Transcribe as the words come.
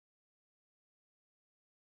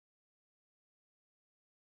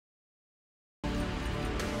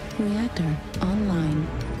Reactor online.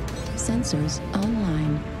 Sensors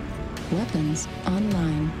online. Weapons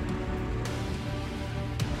online.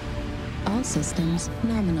 All systems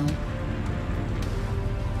nominal.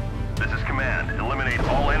 This is Command. Eliminate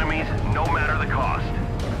all enemies, no matter the cost.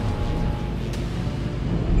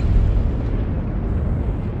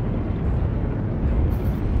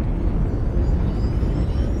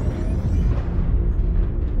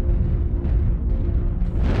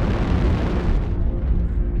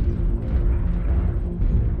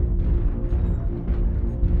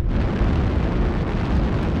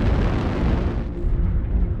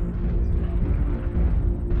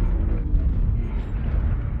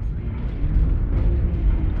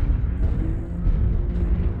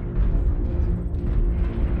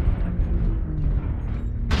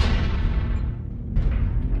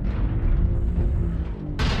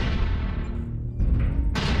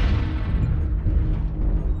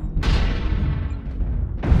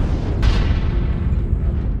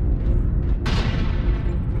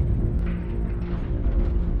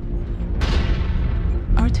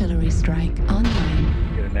 Artillery strike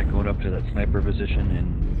online. Get a mech going up to that sniper position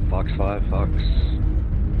in Fox 5, Fox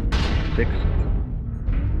 6.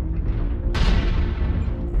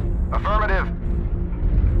 Affirmative.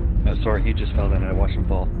 Sorry, he just fell down and I watched him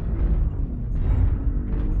fall.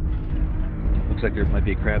 Looks like there might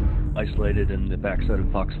be a crab isolated in the backside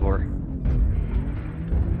of Fox 4.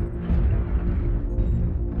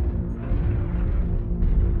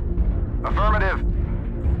 Affirmative.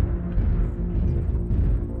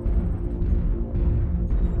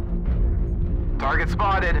 Target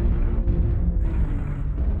spotted.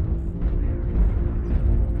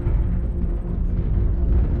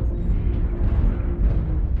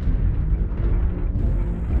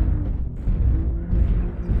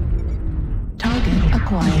 Target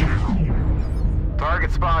acquired.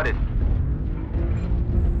 Target spotted.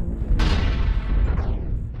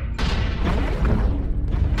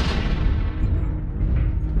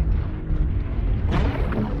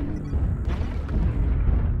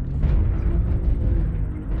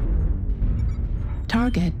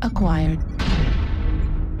 Target acquired.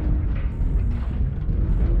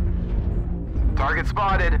 Target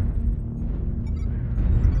spotted.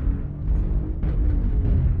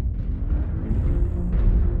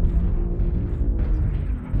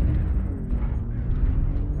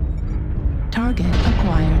 Target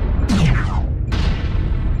acquired.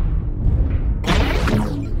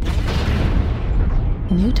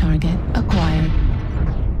 New target acquired.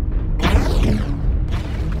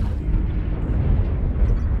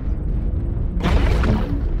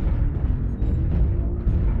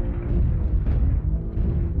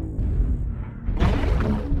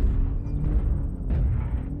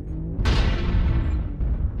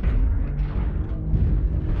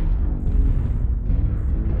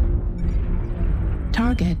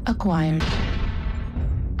 Target acquired.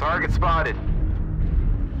 Target spotted.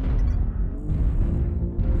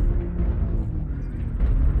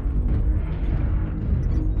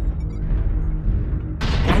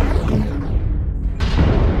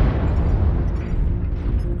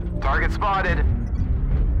 Target spotted.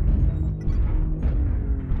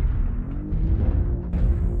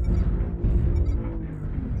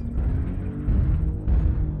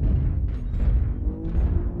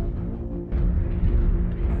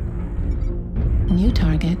 New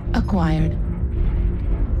target acquired.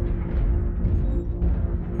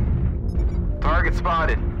 Target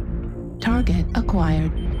spotted. Target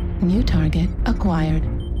acquired. New target acquired.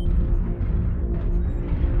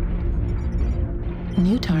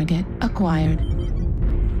 New target acquired.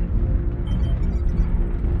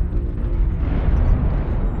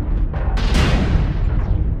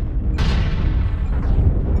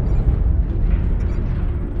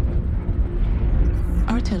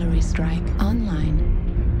 Artillery strike online.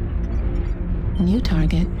 New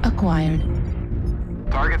target acquired.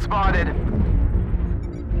 Target spotted.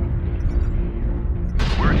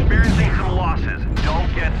 We're experiencing some losses.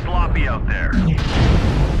 Don't get sloppy out there.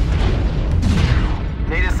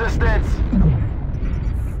 Need assistance.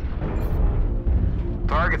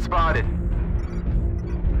 Target spotted.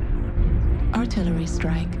 Artillery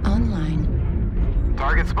strike online.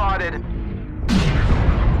 Target spotted.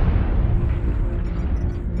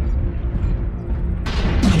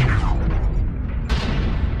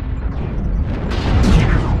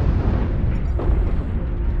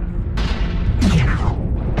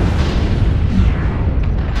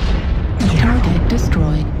 Target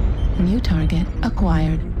destroyed. New target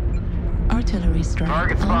acquired. Artillery strike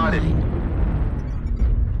Target spotted. online.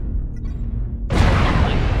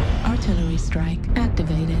 Artillery strike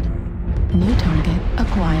activated. New target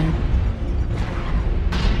acquired.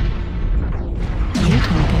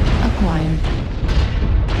 acquired.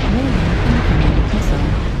 Warning, incoming missile.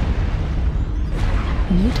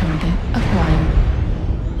 New target acquired.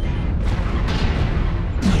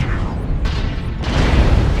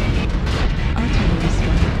 Artillery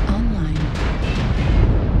strike online.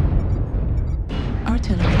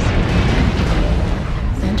 Artillery strike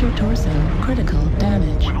activated. Center torso critical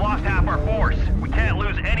damage. We've lost half our force. We can't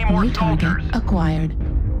lose any more New soldiers. target acquired.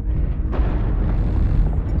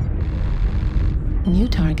 New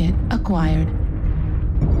target acquired.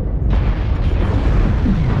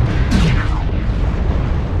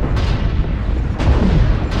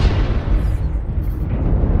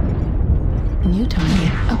 New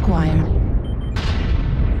target acquired.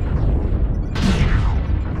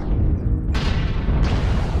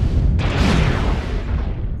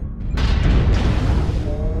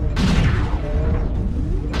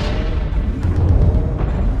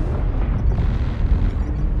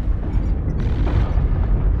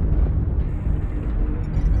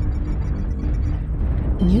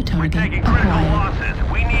 New We're target taking critical acquired.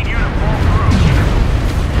 losses. We need you to pull through.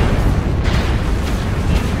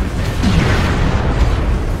 New target acquired.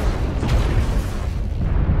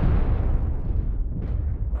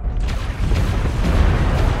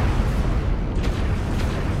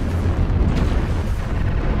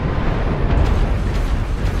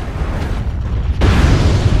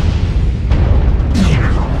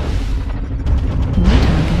 Right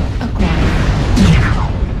arm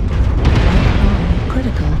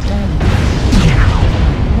critical damage.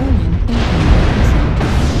 Warning, incoming missile.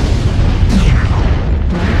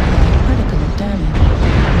 Right leg critical damage.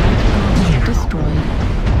 Right arm destroyed.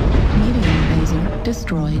 Medium laser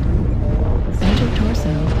destroyed. Center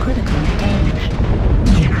torso critical damage.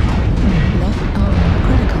 Left arm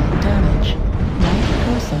critical damage. Right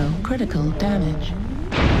torso critical damage.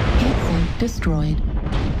 Heatsink destroyed.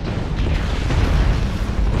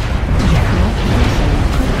 Left torso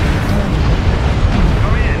critical damage.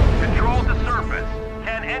 Come in. Control the surface.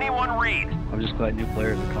 Can anyone read? I'm just glad new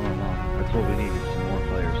players are coming along. That's what we need, is some more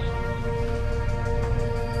players.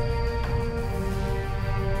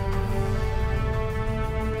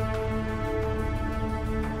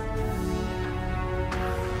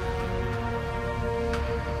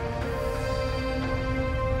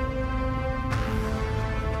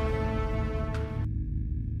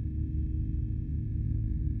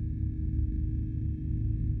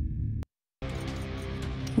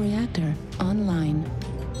 Reactor online.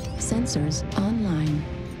 Sensors online.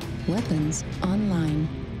 Weapons online.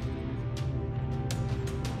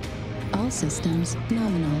 All systems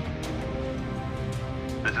nominal.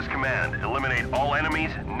 This is command. Eliminate all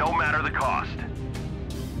enemies, no matter the cost.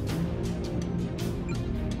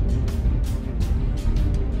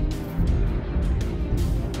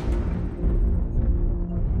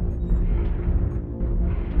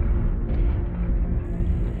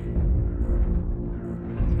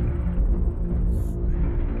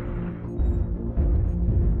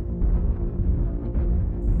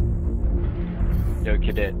 Yo,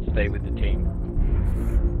 cadet, stay with the team.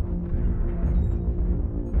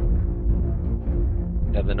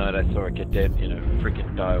 The other night I saw a cadet in a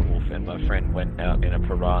freaking direwolf, and my friend went out in a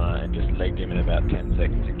piranha and just legged him in about 10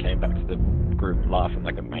 seconds and came back to the group laughing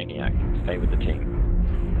like a maniac. Stay with the team.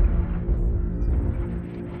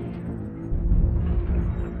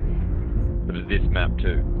 It was this map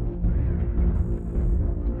too.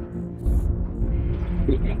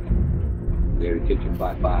 They're kitchen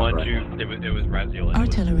by five. Mind right you, now. it was Raziel.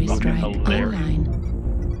 Artillery Fucking strike hilarious.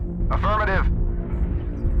 online. Affirmative.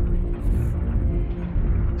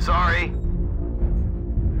 Sorry.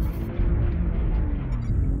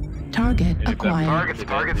 Target And if that acquired.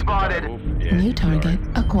 Target spotted. direwolf, yeah, New target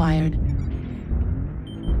acquired. Sorry.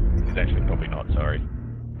 He's actually probably not sorry.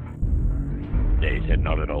 Yeah, he said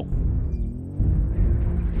not at all.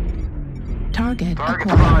 Target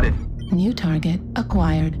Target acquired. spotted. New target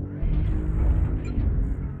acquired.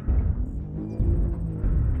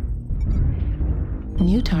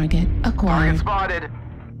 New target Target acquired. spotted.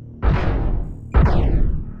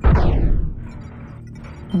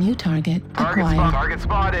 New target acquired. Target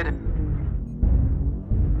spotted.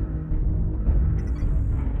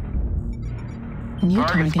 New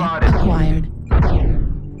Target target spotted. acquired.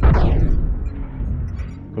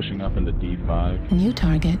 Pushing up into D5, New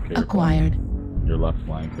target Careful. acquired. your left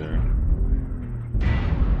flank there.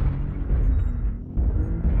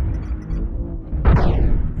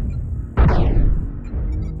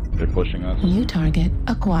 They're pushing us New target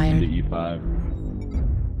into acquired. E5.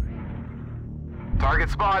 Target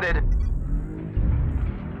spotted.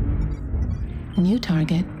 New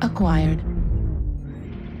target acquired.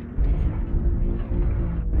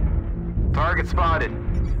 Target spotted.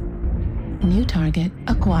 New target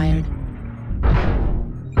acquired.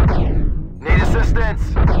 Need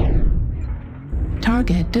assistance.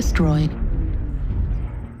 Target destroyed.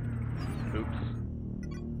 Oops.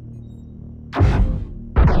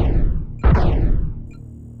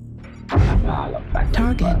 Ah, look back.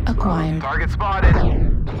 Target acquired. Target spotted.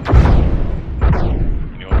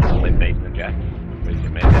 Anyone want to play basement jack? Where's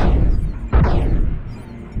your man down?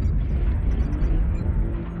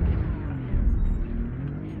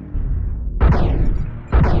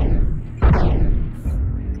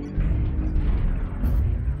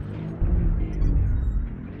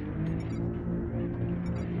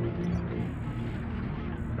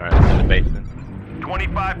 Alright, I'm in the basement.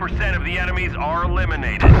 25% of the enemies are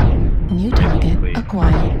eliminated. New target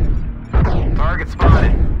acquired. Target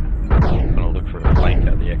spotted. I'm gonna look for a flank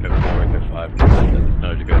at the Echo 4, Echo 5, there's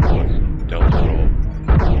no to go towards Delta or...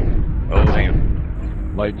 Oh, hang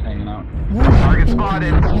on. Lights hanging out. Warning, Target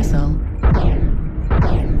incoming spotted. missile.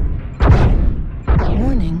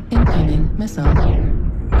 Warning, incoming missile.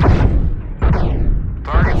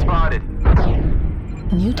 Target spotted.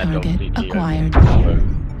 New That's on target CTO. acquired.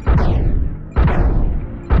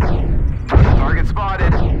 Target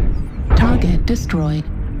spotted. Target destroyed.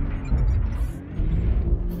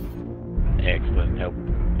 Excellent help.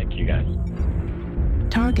 Thank you guys.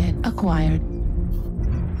 Target acquired.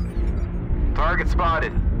 Target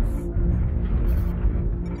spotted.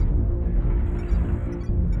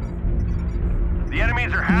 The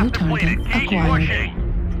enemies are half New target depleted. Keep acquired. pushing.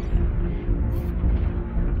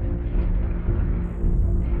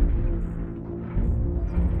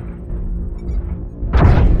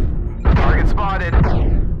 Target spotted.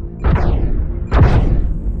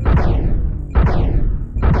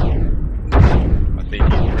 I see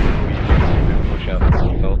he's ready to push up.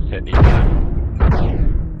 Assault set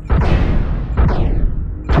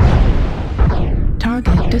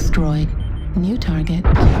Target destroyed. New target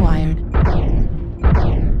acquired.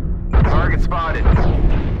 Target spotted.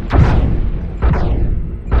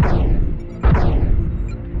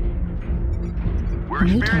 We're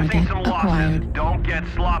New experiencing target some losses. acquired. Don't get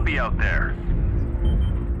sloppy out there.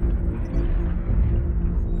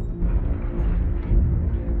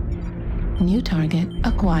 New target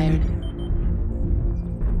acquired.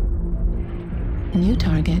 New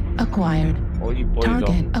target acquired. All you boys Target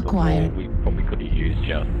on the acquired. wall, we probably could have used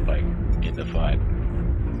just like in the fight.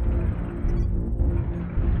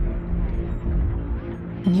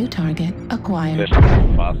 New target acquired. Especially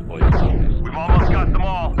with fast boys like this. We've almost got them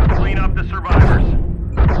all. Clean up the survivors.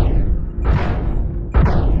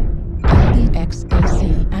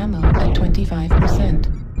 LBXAC ammo at 25%.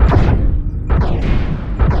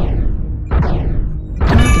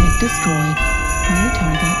 Target destroyed. New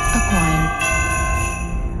target acquired.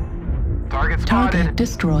 Target spotted. Target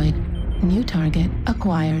destroyed. New target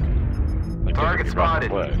acquired. Like, Target don't get me wrong, it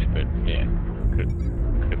spotted. worked, but yeah, could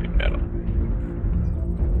have been better.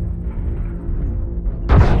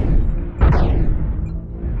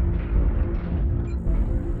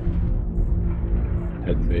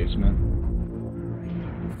 Head basement.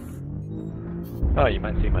 Oh, you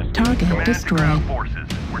might see my Target Command to destroyed. ground forces.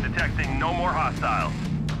 We're detecting no more hostiles.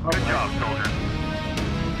 Good job, soldiers.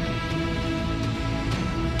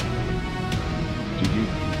 GG.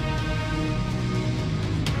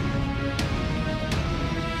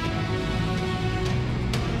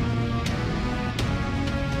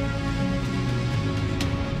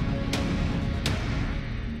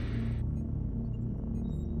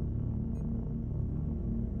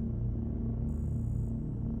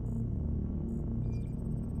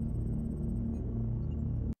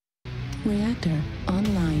 Reactor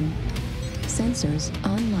online. Sensors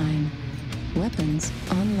online. Weapons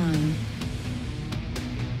online.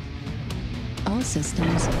 All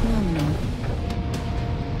systems nominal.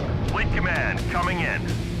 Fleet command coming in.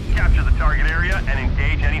 Capture the target area and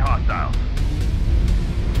engage any hostiles.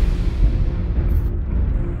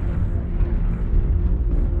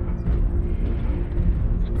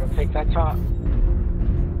 Go take that top.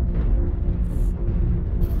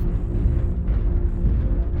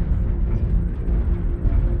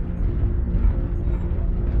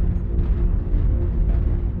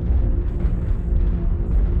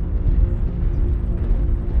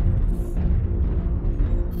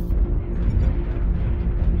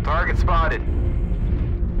 Target spotted.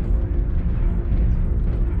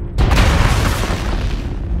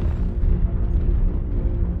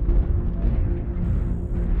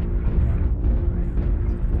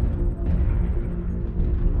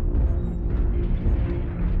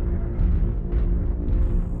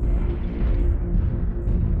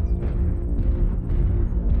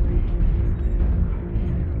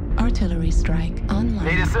 Artillery strike online.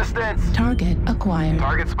 Need assistance. Target acquired.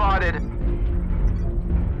 Target spotted.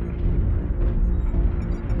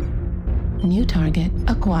 New target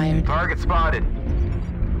acquired. Target spotted.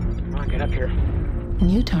 Come on, get up here.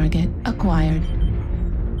 New target acquired.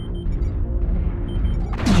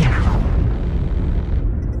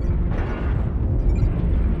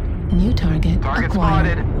 New target Target acquired.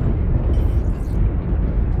 spotted.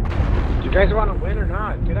 Do you guys want to win or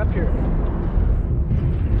not? Get up here.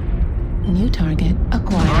 New target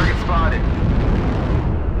acquired. Target spotted.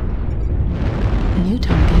 New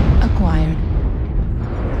target acquired.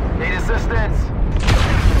 Need assistance.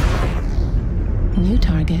 New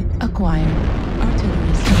target acquired.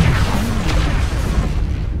 Artillery strike online.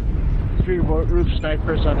 3 roof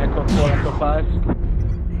snipers on Echo 4, Echo 5.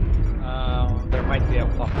 There might be a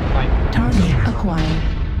flank. Target acquired.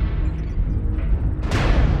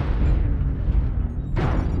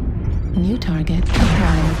 New target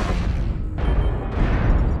acquired.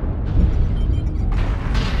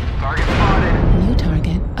 Target spotted. New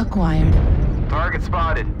target acquired. Target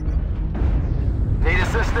spotted. Need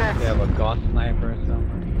assistance. They have a ghost sniper or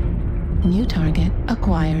something. New target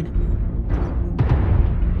acquired.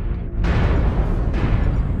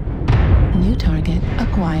 New target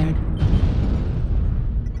acquired.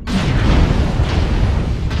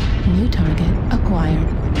 New target acquired.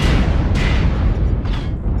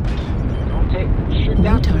 Don't take. Shoot New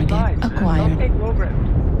down to the target side, man. acquired. Don't take low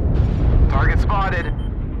ground. Target spotted.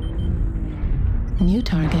 New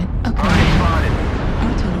target Target acquired. spotted.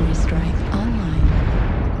 Artillery strike online.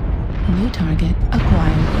 New target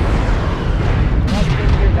acquired. Don't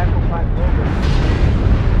take your Echo 5 low ground.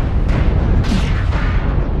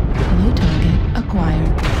 New target acquired.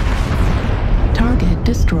 Target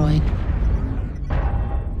destroyed.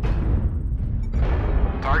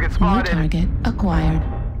 Target New spotted. target acquired.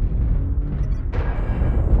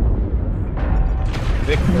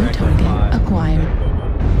 Victor, New Echo target 5. acquired.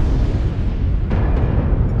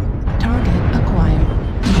 Target acquired.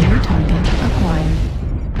 New target acquired.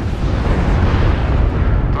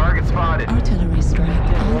 Target spotted. Artillery strike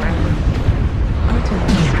online.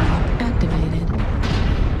 Artillery strike activated.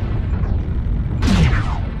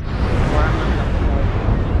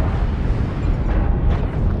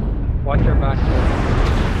 Watch your back.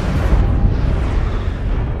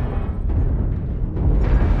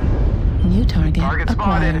 New target Target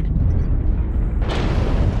spotted. acquired.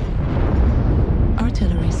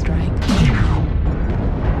 Artillery strike online.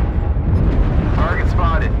 Target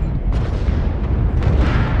spotted.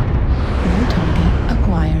 New target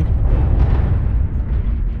acquired.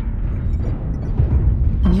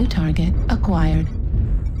 New target acquired.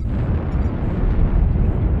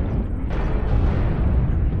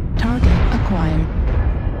 Target acquired.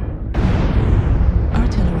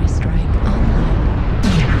 Artillery strike online.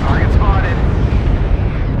 Target spotted.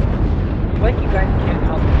 It's like you guys can't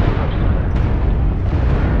help me.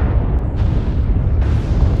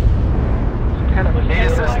 Kind of a Need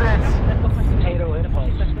assistance. potato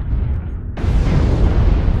impulse.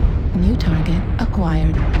 New target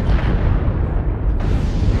acquired.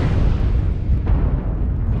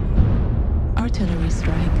 Artillery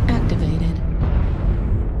strike activated.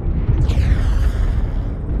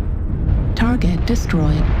 Target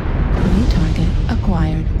destroyed. New target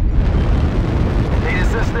acquired. Need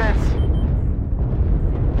assistance.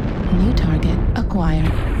 New target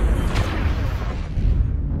acquired.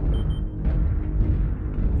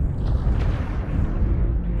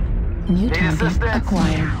 New Need target assistance.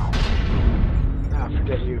 acquired. Ah,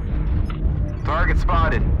 forget you. Target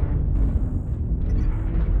spotted.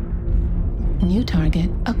 New target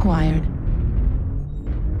acquired.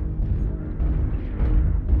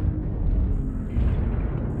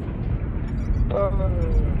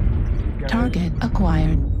 Target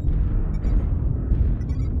acquired.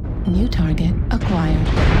 New target acquired.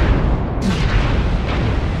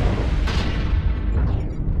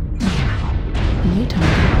 New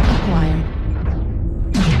target acquired.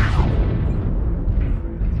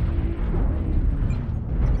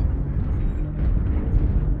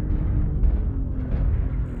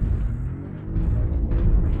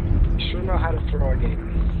 Sure know how to throw a game.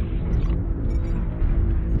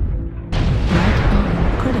 Right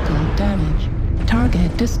arm critical damage.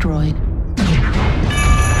 Target destroyed. New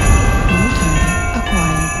target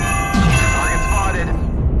acquired. Target spotted.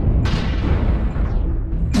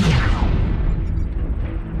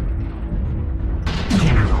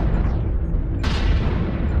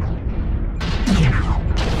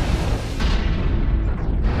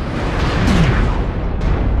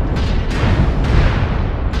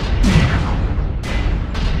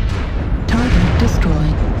 Target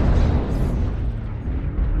destroyed.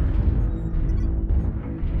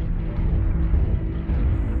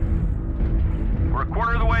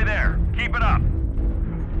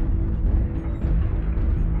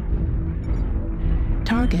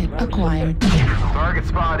 Target acquired. Target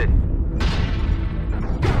spotted.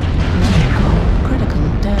 Critical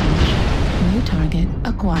damage. New target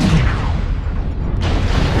acquired.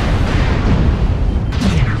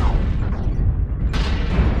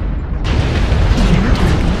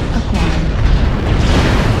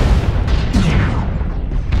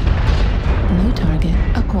 New target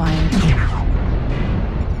acquired.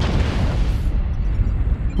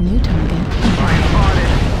 New target acquired.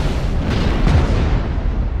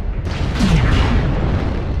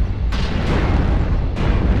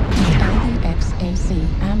 LVX-AC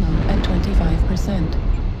ammo at 25%.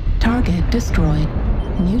 Target destroyed.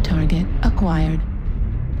 New target acquired.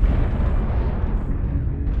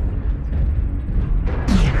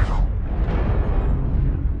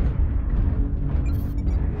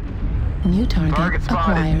 New target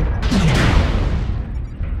acquired.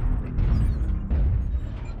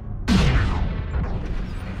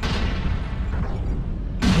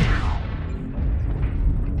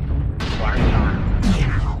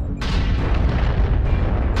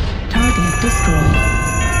 Target destroyed.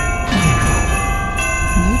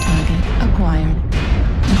 New target acquired.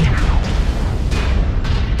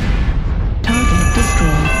 Target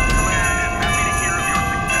destroyed. Command is happy to hear of your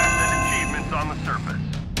success and achievements on the surface.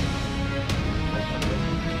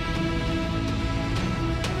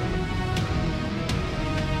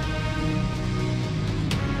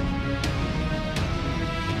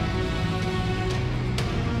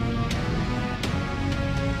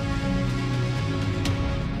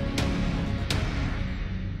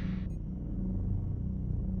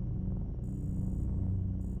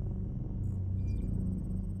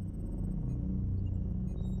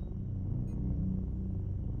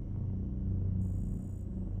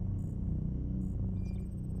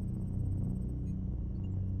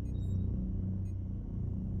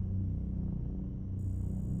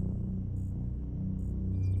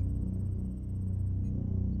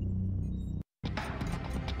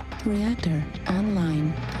 Reactor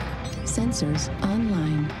online. Sensors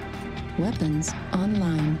online. Weapons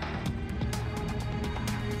online.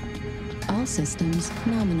 All systems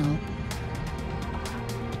nominal.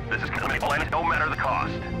 This is coming planet, no matter the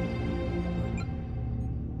cost.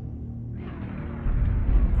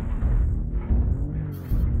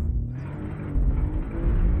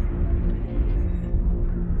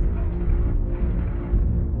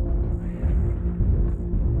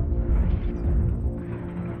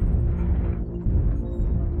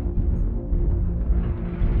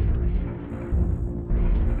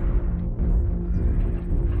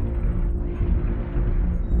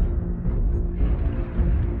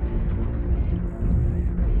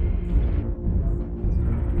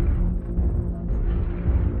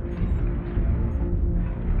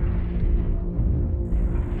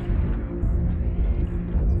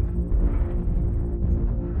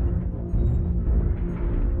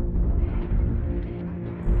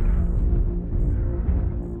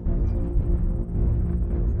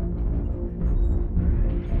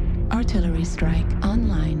 Artillery strike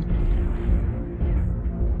online.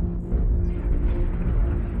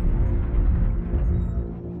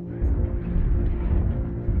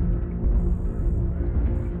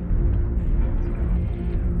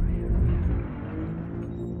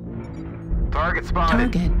 Target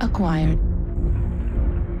spotted. Target acquired.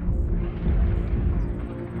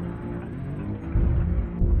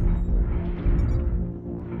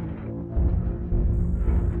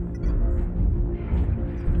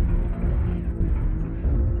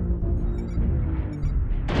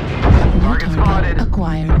 Target spotted.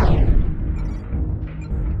 Acquired.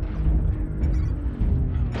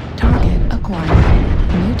 Target acquired.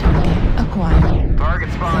 New target acquired.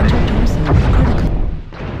 Target spotted. Center dorsal critical.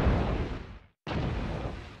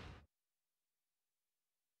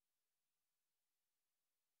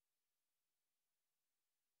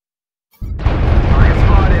 Target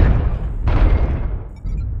spotted.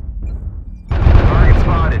 Target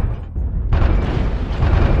spotted.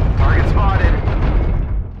 Target spotted.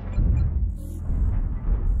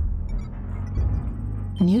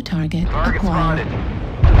 New target Target acquired. spotted.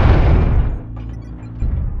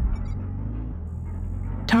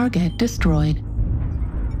 Target destroyed.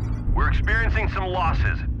 We're experiencing some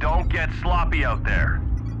losses. Don't get sloppy out there.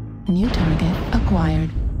 New target acquired.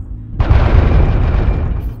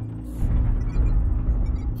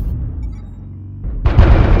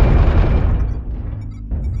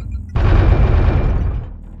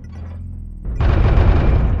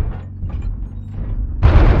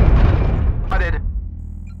 Spotted.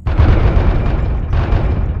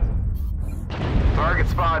 Target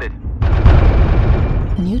spotted.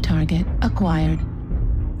 New target acquired.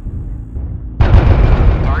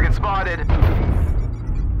 Target spotted.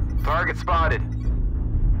 Target spotted.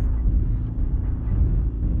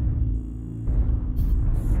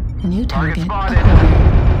 New target spotted.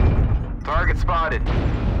 acquired. Target spotted.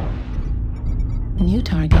 New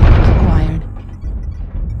target acquired.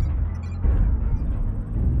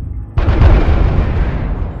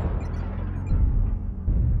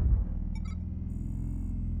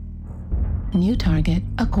 New target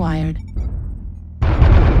acquired. We've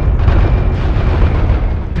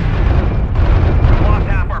lost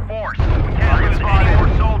half our force. We can't lose any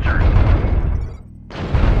more soldiers.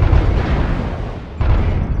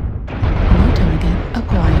 New target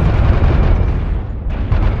acquired.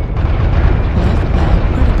 Left leg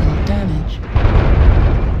critical damage.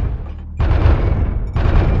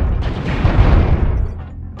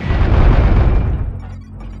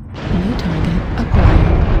 New target acquired.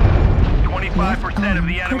 25% of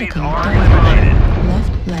the enemies critical are damage. eliminated.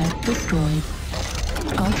 Left leg destroyed.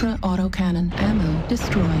 Ultra autocannon ammo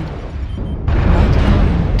destroyed. Right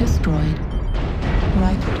arm destroyed.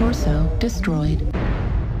 Right torso destroyed.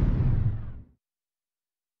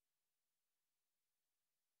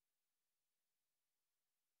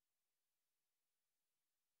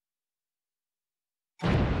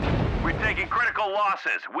 We're taking critical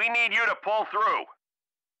losses. We need you to pull through.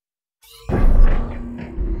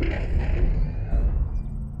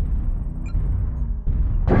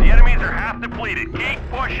 The enemies are half depleted. Keep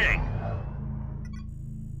pushing.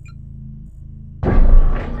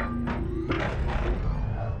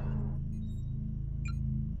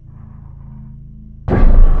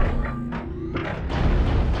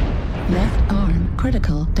 Left arm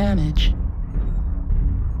critical damage.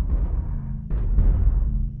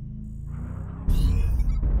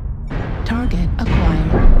 Target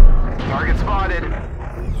acquired. Target spotted.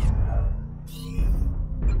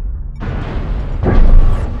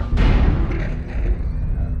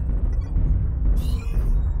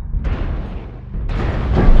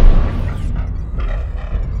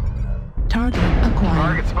 Target acquired.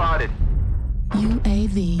 Target spotted.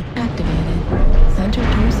 UAV activated. Center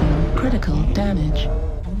torso critical damage.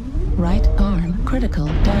 Right arm critical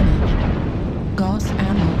damage. Gauss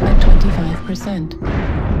ammo at 25%.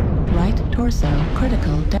 Right torso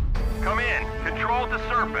critical damage. Come in. Control to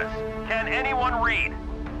surface. Can anyone read?